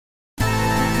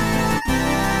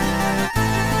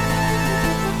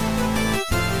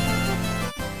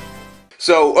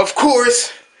So, of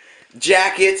course,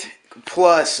 jacket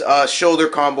plus shoulder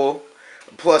combo,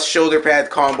 plus shoulder pad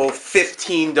combo,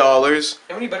 $15.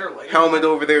 How many better lighting? Helmet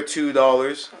over there,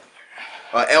 $2.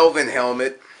 Elven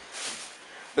helmet.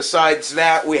 Besides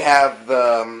that, we have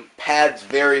the pads,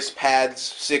 various pads,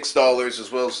 $6,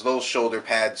 as well as those shoulder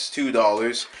pads,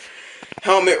 $2.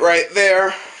 Helmet right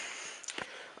there.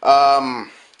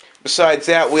 Besides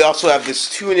that, we also have this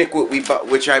tunic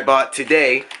which I bought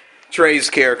today. Trey's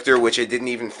character, which I didn't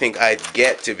even think I'd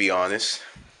get, to be honest.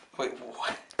 Wait,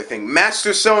 what? I think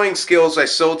Master Sewing Skills, I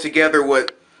sewed together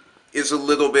what is a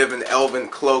little bit of an elven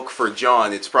cloak for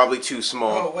John. It's probably too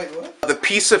small. Oh, wait, what? The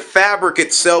piece of fabric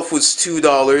itself was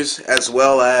 $2, as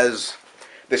well as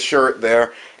the shirt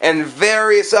there, and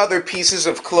various other pieces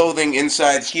of clothing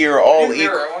inside here, all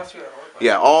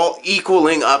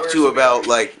equaling up to about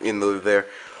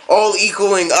all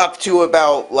equaling up to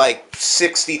about like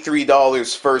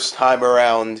 $63 first time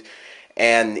around,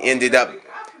 and ended up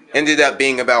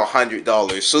being about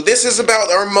 $100. So this is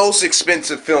about our most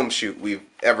expensive film shoot we've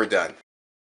ever done.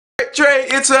 Trey,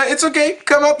 it's okay.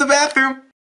 Come out the bathroom.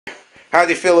 How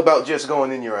do you feel about just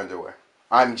going in your underwear?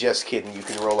 I'm just kidding. You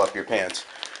can roll up your pants.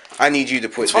 I need you to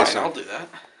put it's this fine, on. I'll do that.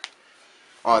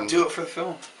 Do it for the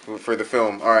film. For the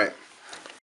film. All right.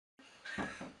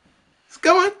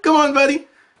 Come on, buddy.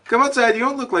 Come outside. You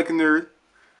don't look like a nerd.